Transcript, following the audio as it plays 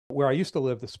Where I used to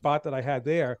live, the spot that I had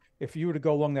there, if you were to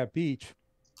go along that beach,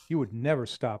 you would never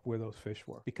stop where those fish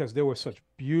were because there were such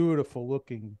beautiful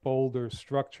looking boulder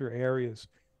structure areas.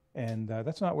 And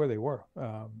that's not where they were.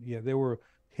 Yeah, there were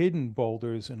hidden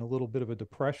boulders in a little bit of a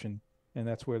depression, and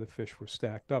that's where the fish were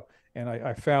stacked up. And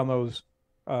I found those,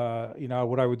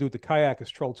 what I would do with the kayak is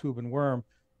troll, tube, and worm,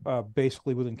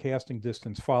 basically within casting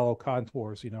distance, follow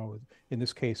contours. In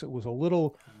this case, it was a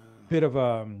little bit of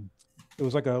it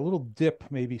was like a little dip,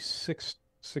 maybe 6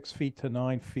 feet to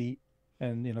 9 feet,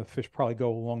 and the fish probably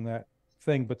go along that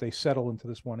thing, but they settle into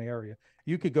this one area.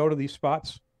 You could go to these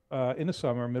spots in the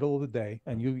summer, middle of the day,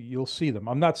 and you'll see them.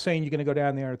 I'm not saying you're going to go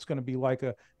down there and it's going to be like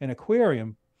an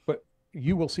aquarium, but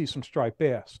you will see some striped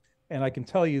bass. And I can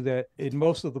tell you that in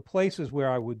most of the places where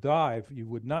I would dive, you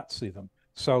would not see them.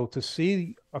 So to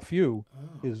see a few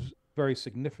is very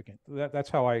significant. That's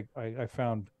how I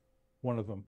found one of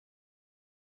them.